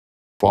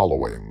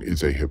Following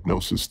is a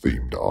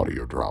hypnosis-themed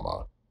audio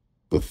drama.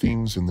 The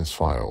themes in this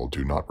file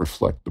do not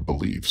reflect the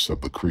beliefs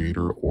of the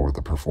creator or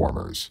the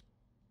performers.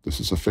 This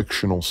is a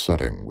fictional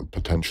setting with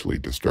potentially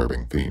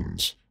disturbing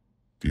themes.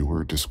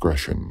 Viewer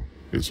discretion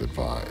is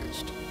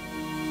advised.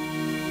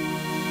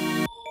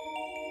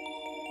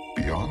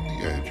 Beyond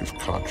the edge of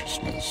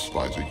consciousness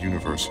lies a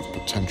universe of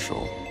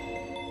potential,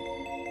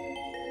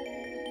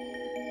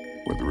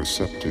 where the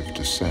receptive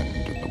descend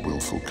and the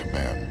willful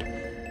command.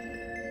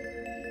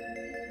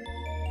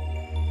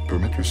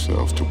 Permit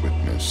yourself to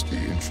witness the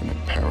infinite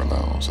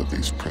parallels of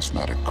these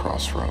prismatic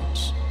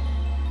crossroads.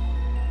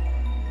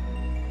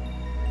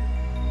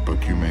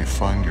 But you may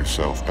find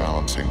yourself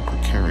balancing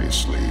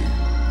precariously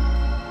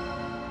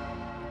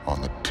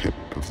on the tip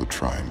of the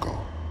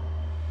triangle.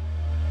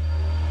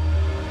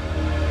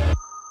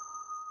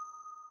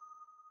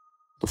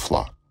 The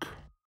Flock.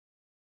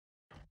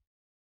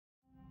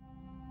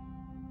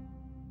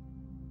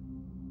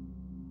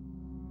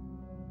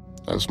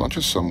 As much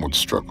as some would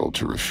struggle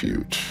to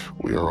refute,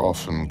 we are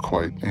often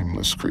quite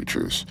aimless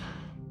creatures.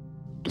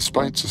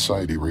 Despite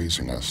society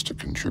raising us to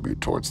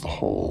contribute towards the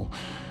whole,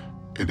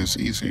 it is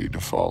easy to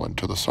fall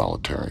into the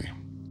solitary,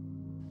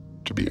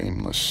 to be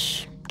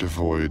aimless,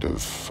 devoid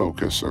of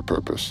focus or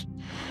purpose.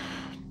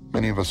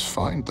 Many of us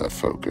find that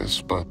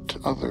focus, but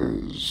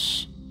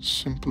others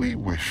simply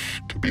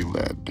wish to be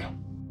led.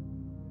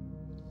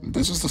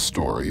 This is the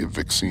story of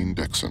Vixine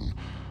Dixon,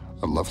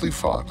 a lovely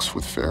fox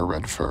with fair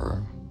red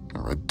fur, a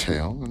red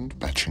tail, and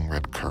matching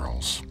red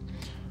curls.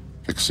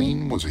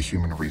 Vixine was a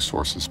human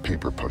resources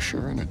paper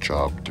pusher in a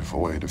job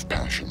devoid of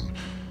passion.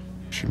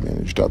 She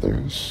managed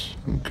others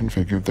and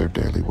configured their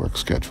daily work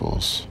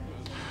schedules.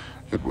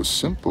 It was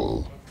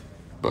simple,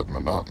 but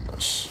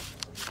monotonous.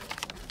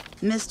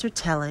 Mr.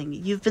 Telling,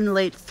 you've been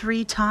late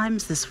 3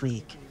 times this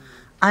week.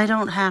 I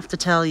don't have to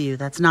tell you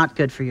that's not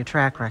good for your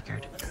track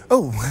record.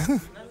 Oh,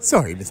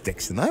 sorry, Miss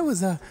Dixon. I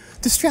was,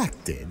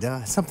 distracted.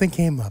 Something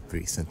came up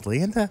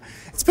recently, and,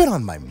 it's been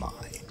on my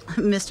mind.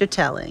 Mr.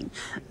 Telling,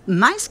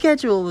 my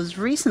schedule was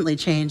recently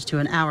changed to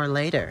an hour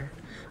later.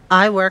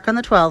 I work on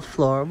the 12th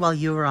floor while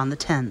you were on the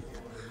 10th.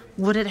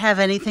 Would it have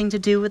anything to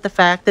do with the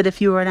fact that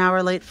if you were an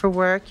hour late for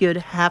work, you'd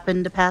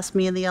happen to pass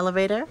me in the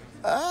elevator?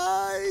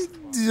 I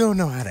don't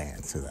know how to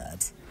answer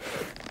that.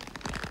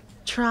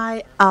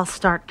 Try, I'll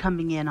start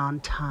coming in on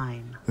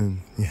time.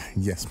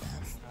 Yes,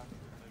 ma'am.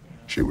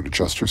 She would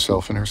adjust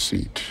herself in her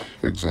seat,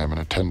 examine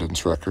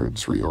attendance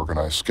records,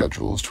 reorganize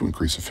schedules to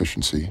increase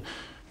efficiency.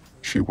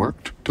 She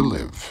worked to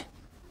live,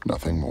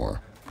 nothing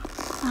more.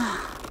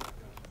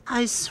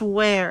 I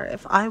swear,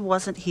 if I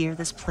wasn't here,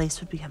 this place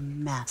would be a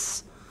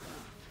mess.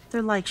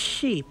 They're like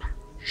sheep.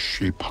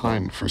 She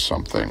pined for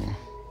something,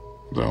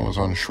 though was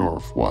unsure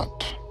of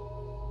what.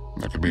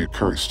 There could be a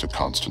curse to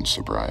constant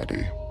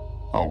sobriety.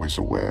 Always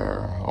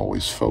aware,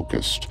 always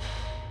focused.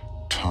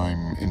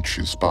 Time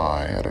inches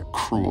by at a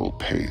cruel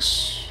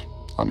pace,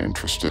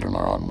 uninterested in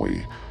our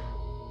ennui.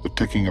 The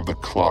ticking of the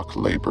clock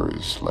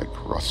labors like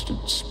rusted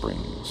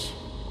springs.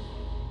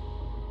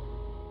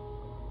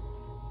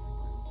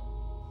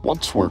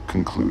 Once work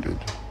concluded,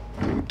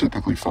 you would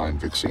typically find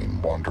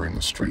Vixine wandering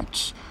the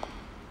streets.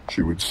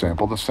 She would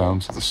sample the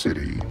sounds of the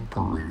city,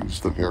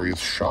 peruse the various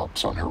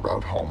shops on her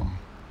route home.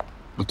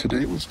 But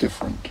today was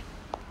different,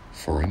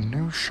 for a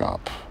new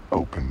shop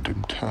opened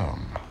in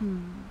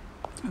town.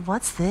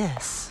 What's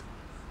this?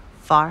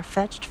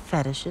 Far-fetched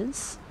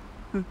fetishes?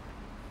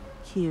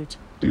 Cute.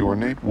 The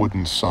ornate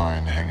wooden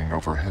sign hanging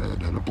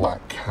overhead had a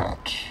black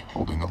cat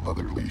holding a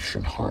leather leash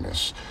and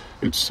harness.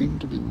 It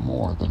seemed to be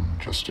more than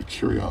just a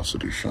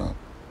curiosity shop.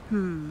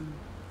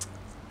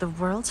 The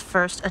world's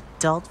first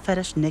adult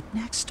fetish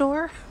knick-knack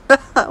store?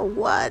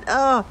 What?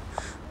 Oh,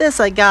 this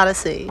I gotta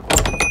see.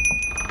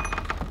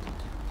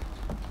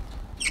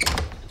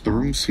 The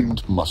room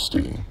seemed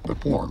musty,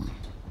 but warm,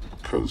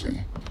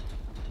 cozy.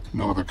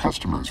 No other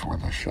customers were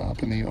in the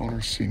shop, and the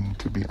owner seemed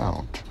to be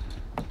out.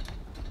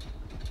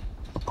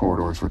 The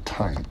corridors were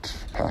tight,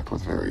 packed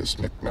with various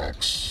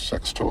knickknacks,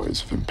 sex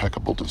toys of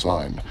impeccable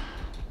design,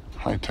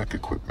 high-tech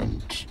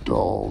equipment,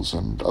 dolls,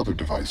 and other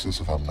devices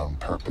of unknown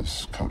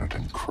purpose coated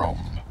in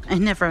chrome. I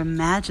never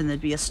imagined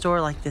there'd be a store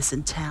like this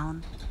in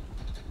town.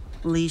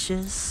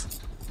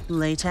 Leashes,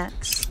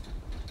 latex,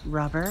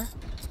 rubber,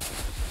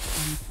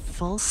 and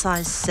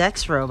full-size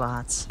sex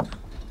robots.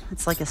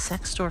 It's like a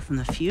sex store from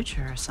the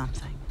future or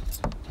something.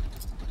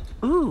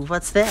 Ooh,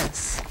 what's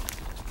this?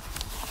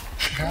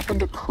 She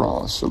happened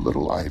across a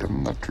little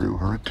item that drew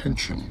her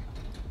attention.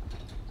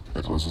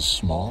 It was a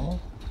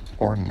small,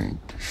 ornate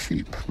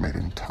sheep made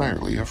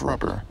entirely of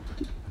rubber.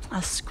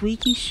 A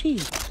squeaky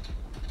sheep.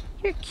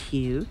 You're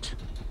cute.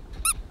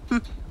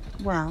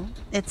 Well,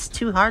 it's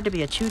too hard to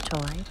be a chew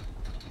toy.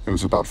 It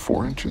was about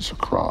 4 inches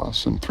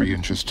across and 3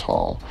 inches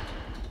tall.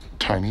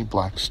 Tiny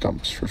black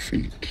stumps for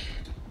feet,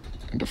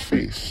 and a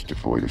face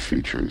devoid of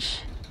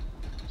features.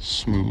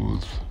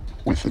 Smooth,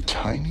 with a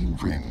tiny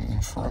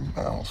ring for a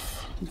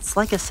mouth. It's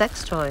like a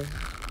sex toy.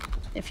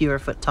 If you were a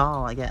foot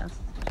tall, I guess.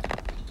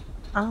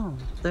 Oh,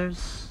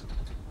 there's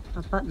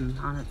a button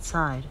on its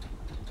side.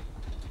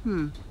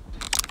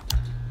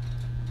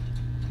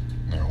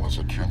 was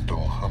a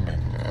gentle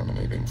humming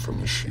emanating from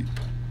the sheep.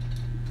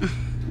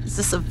 Is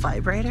this a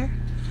vibrator?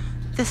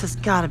 This has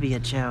got to be a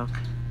joke.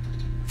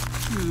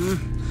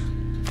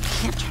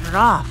 Can't turn it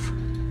off.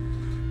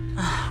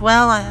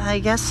 Well, I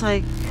guess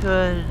I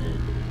could...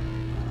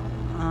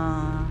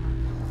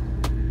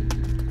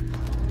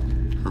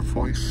 Her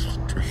voice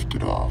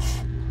drifted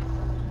off.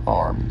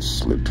 Arms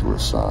slid to her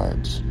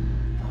sides.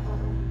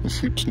 The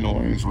sheep's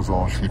noise was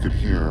all she could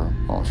hear,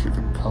 all she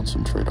could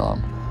concentrate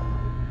on.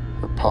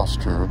 Her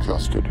posture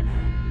adjusted,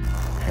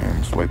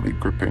 hands lightly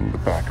gripping the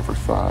back of her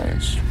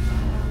thighs,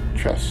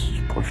 chest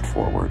pushed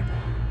forward,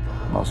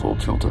 muzzle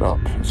tilted up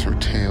as her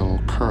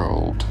tail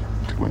curled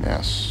to an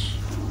S.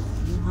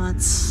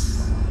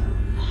 What's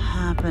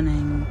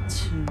happening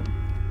to...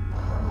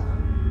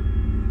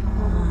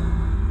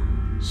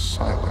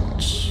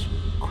 Silence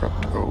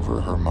crept over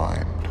her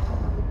mind.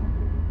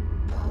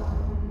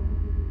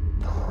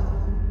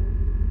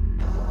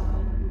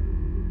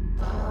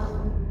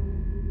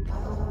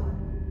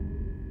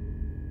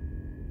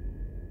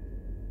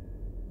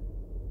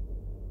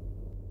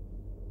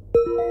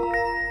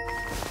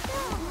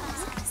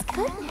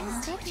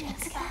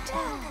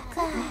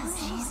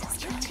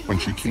 When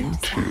she came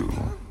to,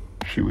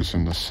 she was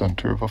in the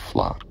center of a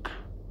flock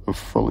of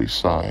fully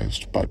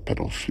sized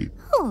bipedal sheep.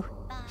 Oh,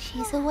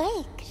 she's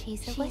awake.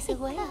 She's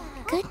awake.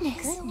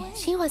 Goodness,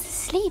 she was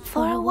asleep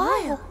for a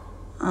while.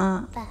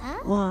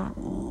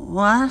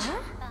 What?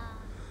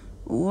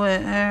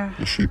 Where?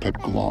 The sheep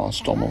had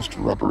glossed, almost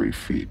rubbery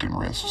feet and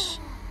wrists,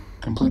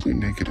 completely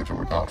naked if it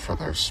were not for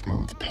their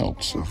smooth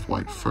pelts of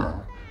white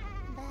fur.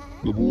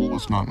 The wool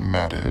was not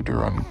matted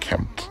or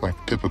unkempt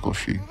like typical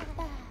sheep.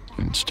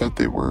 Instead,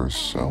 they were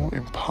so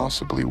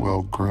impossibly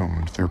well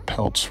groomed, their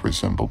pelts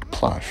resembled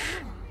plush.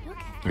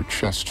 Their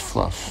chest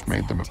fluff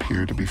made them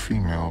appear to be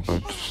female,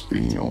 but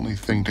the only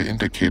thing to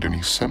indicate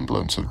any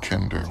semblance of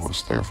gender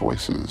was their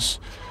voices.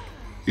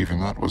 Even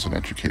that was an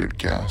educated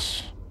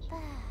guess.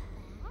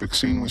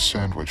 Vixine was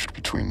sandwiched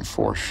between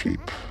 4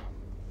 sheep,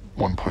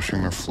 one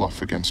pushing her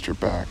fluff against her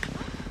back,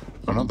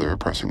 another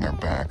pressing her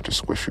back to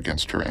squish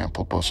against her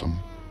ample bosom,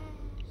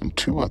 and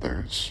 2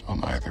 others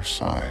on either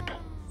side.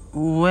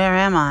 Where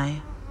am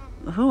I?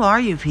 Who are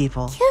you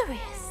people?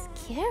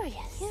 Curious.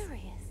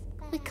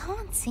 We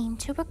can't seem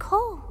to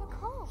recall.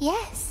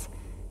 Yes.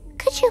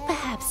 Could you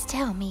perhaps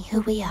tell me who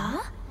we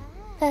are?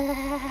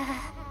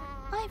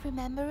 I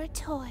remember a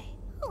toy,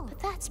 but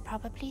that's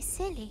probably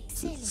silly.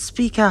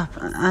 Speak up.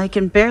 I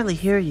can barely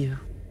hear you.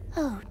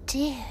 Oh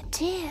dear.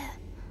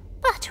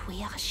 But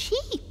we are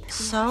sheep.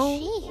 So,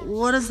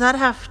 what does that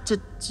have to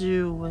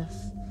do with...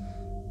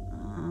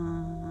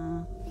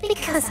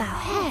 Because our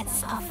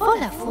heads are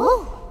full of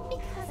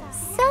wool.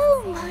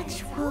 So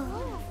much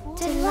wool.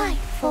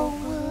 Delightful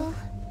wool.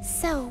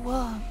 So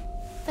warm,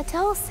 but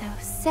also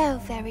so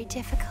very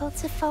difficult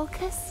to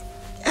focus.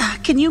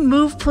 Can you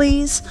move,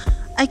 please?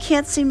 I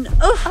can't seem to...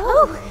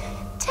 Oh,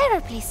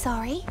 terribly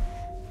sorry.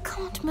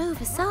 Can't move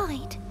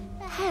aside.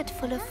 Head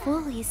full of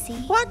wool, you see.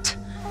 What?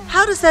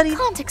 How does that even...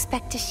 Can't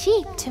expect a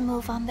sheep to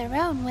move on their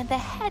own when their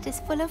head is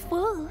full of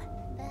wool.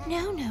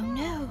 No.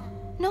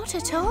 Not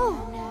at all.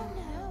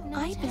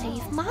 I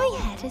believe my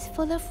head is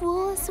full of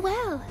wool as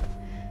well.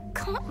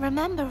 Can't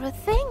remember a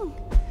thing.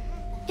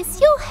 Is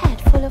your head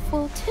full of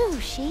wool too,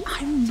 sheep?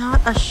 I'm not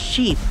a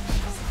sheep.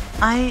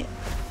 I'm...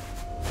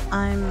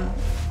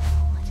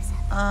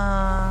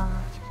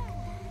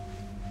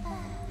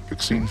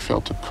 Vixine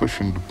felt a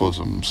cushioned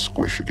bosom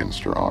squish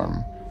against her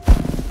arm,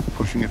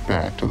 pushing it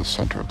back to the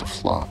center of the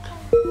flock.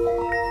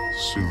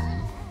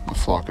 Soon, the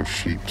flock of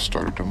sheep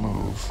started to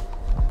move,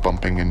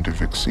 bumping into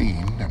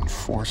Vixine and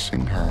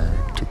forcing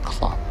her to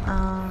clop.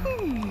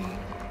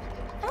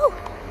 Oh,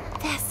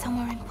 there's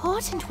somewhere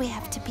important we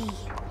have to be.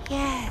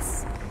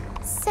 Yes,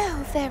 so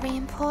very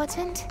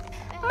important.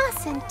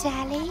 Mustn't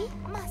dally.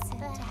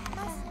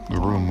 The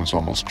room was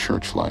almost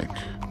church-like.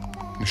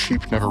 The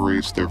sheep never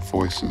raised their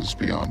voices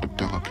beyond a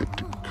delicate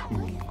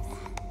coo.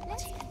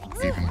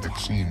 Even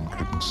Vixine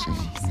couldn't seem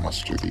to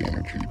muster the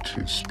energy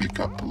to speak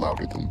up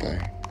louder than they.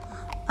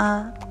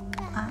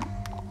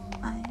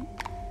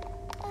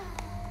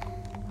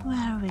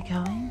 Where are we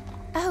going?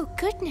 Oh,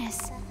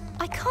 goodness.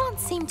 I can't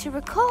seem to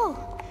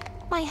recall.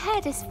 My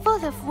head is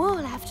full of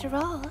wool after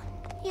all.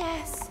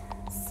 Yes,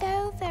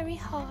 so very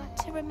hard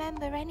to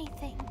remember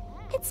anything.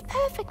 It's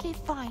perfectly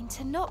fine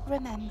to not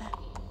remember.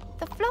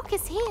 The flock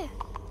is here.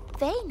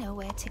 They know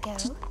where to go.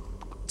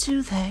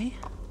 Do they?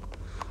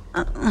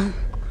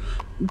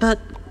 But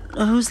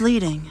who's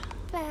leading?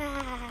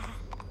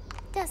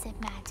 Does it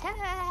matter?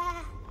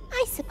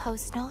 I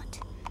suppose not.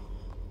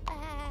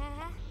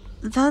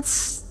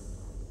 That's...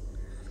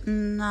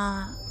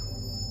 not...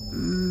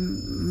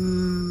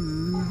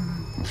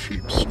 The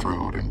sheep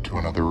strode into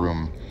another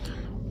room.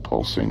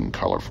 Pulsing,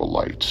 colorful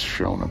lights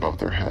shone above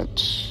their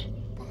heads.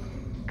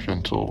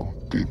 Gentle,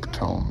 deep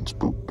tones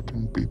booped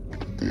and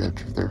beeped at the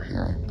edge of their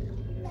hearing,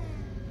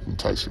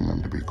 enticing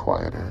them to be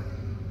quieter,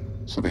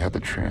 so they had the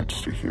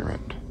chance to hear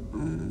it.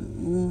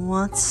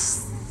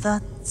 What's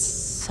that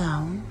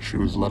sound? She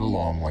was led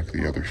along like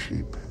the other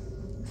sheep,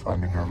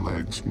 finding her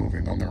legs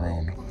moving on their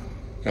own.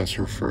 as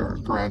her fur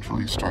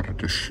gradually started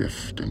to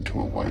shift into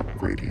a white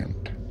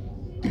gradient.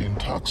 The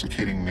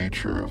intoxicating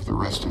nature of the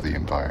rest of the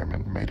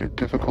environment made it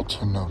difficult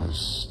to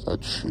notice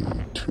that she,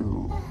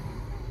 too,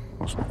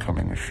 was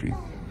becoming a sheep.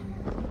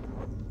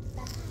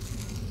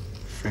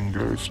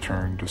 Fingers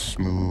turned to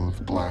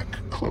smooth black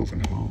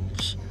cloven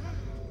hooves.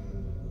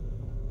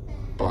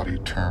 Body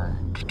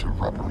turned to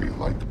rubbery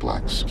like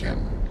black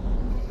skin.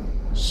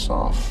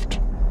 Soft,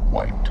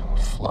 white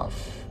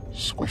fluff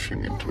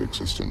squishing into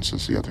existence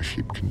as the other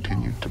sheep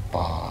continued to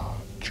baa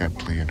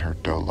gently in her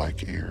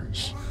doe-like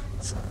ears.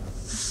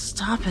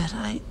 Stop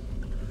it.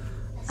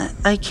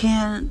 I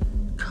can't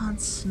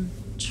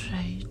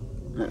concentrate.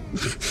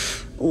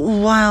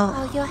 While...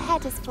 Oh, your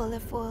head is full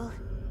of wool.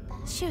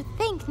 Should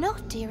think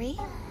not, dearie.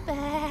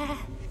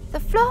 The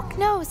flock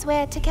knows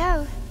where to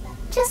go.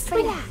 Just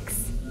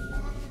relax.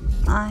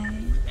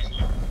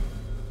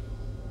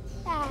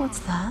 What's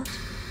that?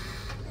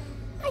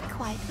 I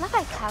quite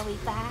like how we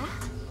baa.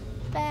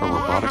 A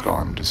robotic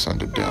arm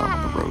descended down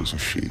on the rows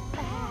of sheep.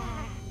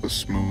 A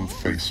smooth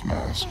face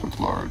mask with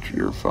large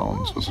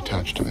earphones was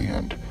attached to the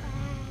end.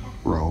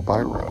 Row by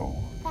row,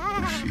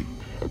 the sheep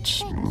had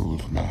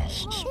smooth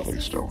masks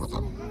placed over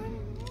them.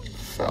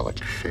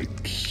 Phallic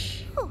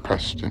shapes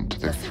pressed into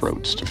their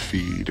throats to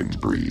feed and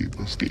breathe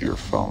as the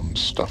earphones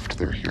stuffed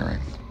their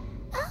hearing.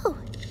 Oh,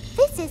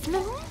 this is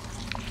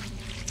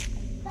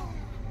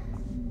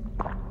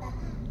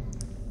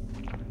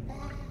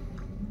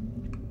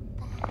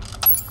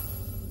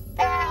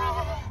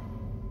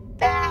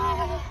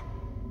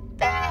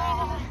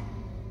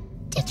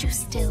Did you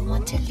still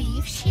want to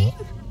leave, sheep?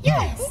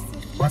 Yes.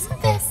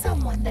 Wasn't there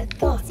someone that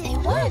thought they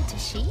weren't a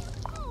sheep?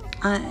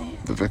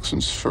 The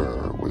vixen's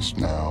fur was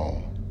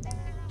now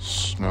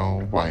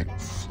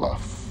snow-white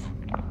fluff.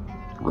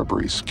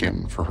 Rubbery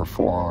skin for her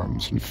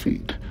forearms and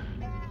feet.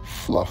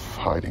 Fluff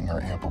hiding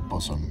her ample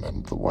bosom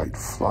and the white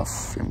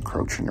fluff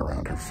encroaching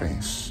around her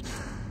face.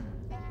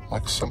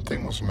 Like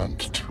something was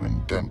meant to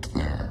indent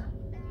there.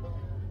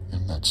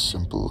 In that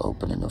simple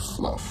opening of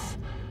fluff.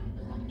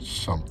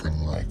 Something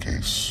like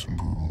a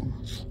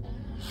smooth,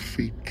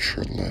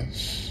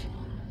 featureless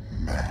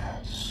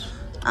mass.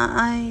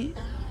 I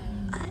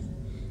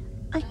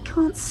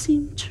can't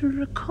seem to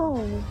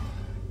recall.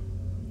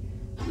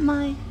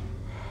 My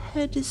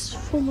head is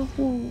full of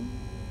wool.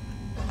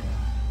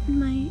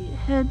 My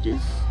head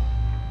is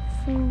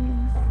full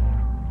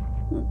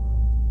of...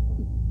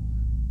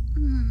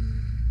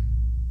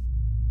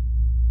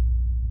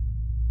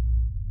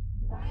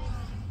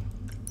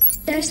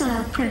 Those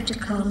are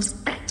protocols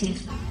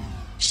active.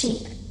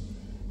 Sheep.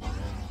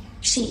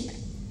 Sheep.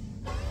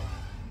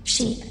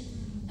 Sheep.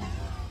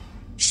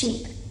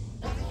 Sheep.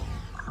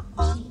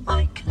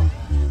 I can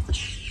hear the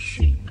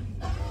sheep.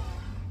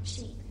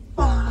 Sheep.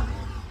 Ah,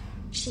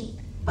 Sheep.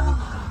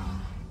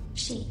 ah,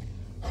 Sheep.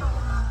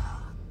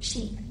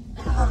 Sheep.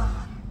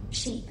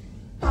 Sheep.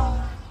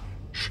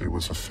 She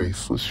was a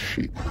faceless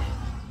sheep.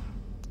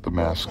 The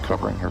mask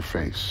covering her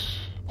face.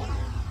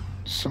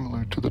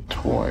 Similar to the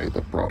toy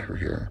that brought her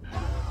here.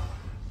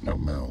 No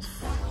mouth,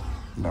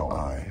 no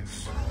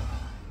eyes,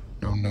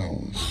 no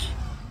nose.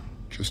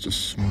 Just a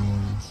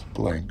smooth,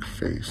 blank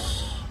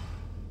face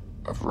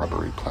of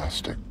rubbery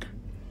plastic.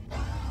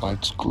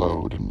 Lights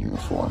glowed in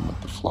uniform with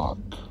the flock.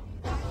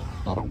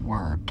 Not a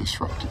word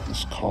disrupted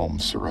this calm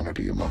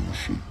serenity among the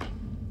sheep.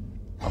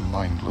 A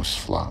mindless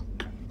flock,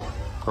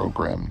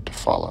 programmed to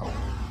follow.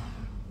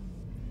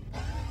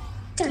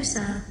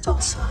 Docile.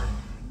 docile,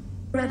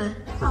 Rubber.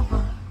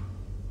 rubber,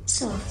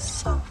 Soft.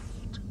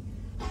 soft,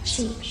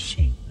 Sheep.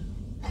 sheep,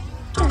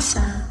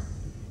 Docile.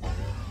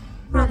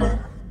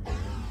 Rubber.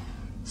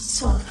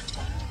 Soft.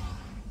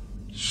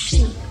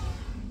 Sheep.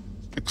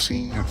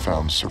 Vixine had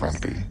found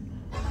serenity,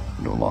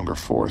 no longer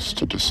forced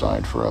to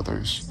decide for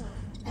others.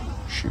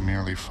 She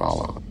merely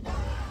followed.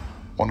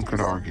 One could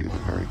argue the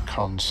very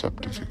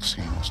concept of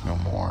Vixine was no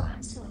more,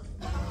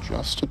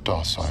 just a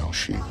docile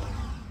sheep.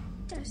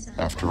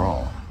 After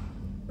all,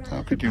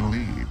 how could you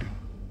lead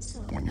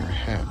when your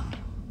head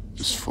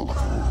is full of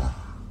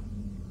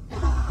wool?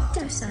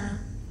 Docile.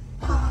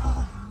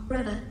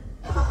 Rubber.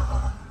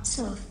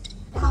 Soft.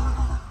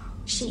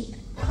 Sheep.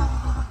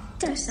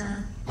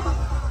 Docile.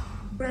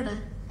 Rubber.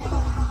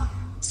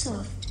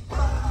 Soft.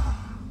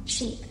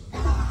 Sheep.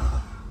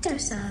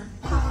 Docile.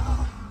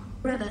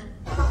 Rubber.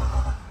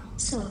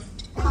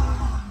 Soft.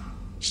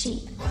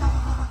 Sheep.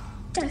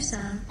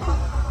 Docile.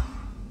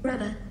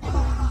 Rubber.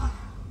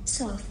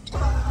 Soft.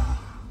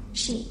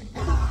 Sheep.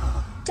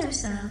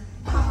 Docile.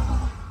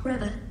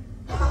 Rubber.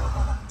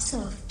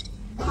 Soft.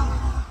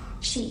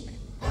 Sheep.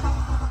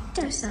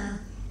 Docile.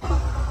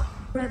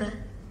 Rubber.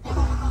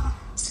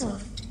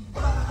 Soft.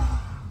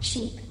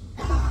 Sheep.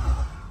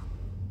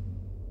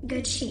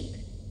 Good sheep.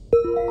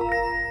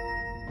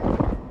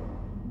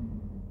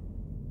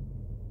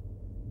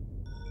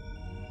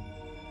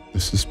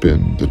 This has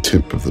been the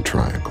tip of the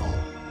triangle.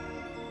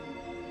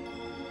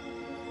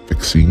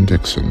 Vixine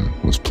Dixon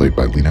was played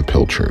by Lina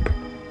Pilchard.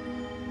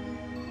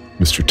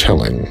 Mr.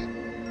 Telling,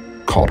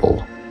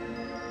 Caudle.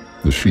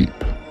 The Sheep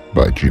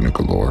by Gina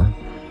Galore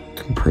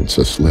and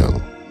Princess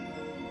Lil.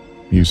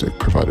 Music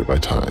provided by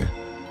Ty.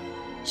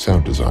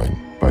 Sound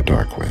design by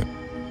Darkwitt.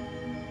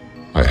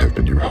 I have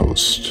been your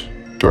host,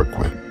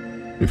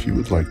 Darkwitt. If you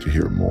would like to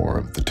hear more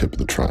of The Tip of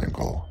the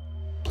Triangle,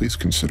 please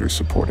consider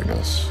supporting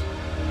us.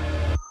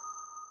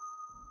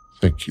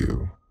 Thank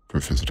you for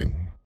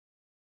visiting.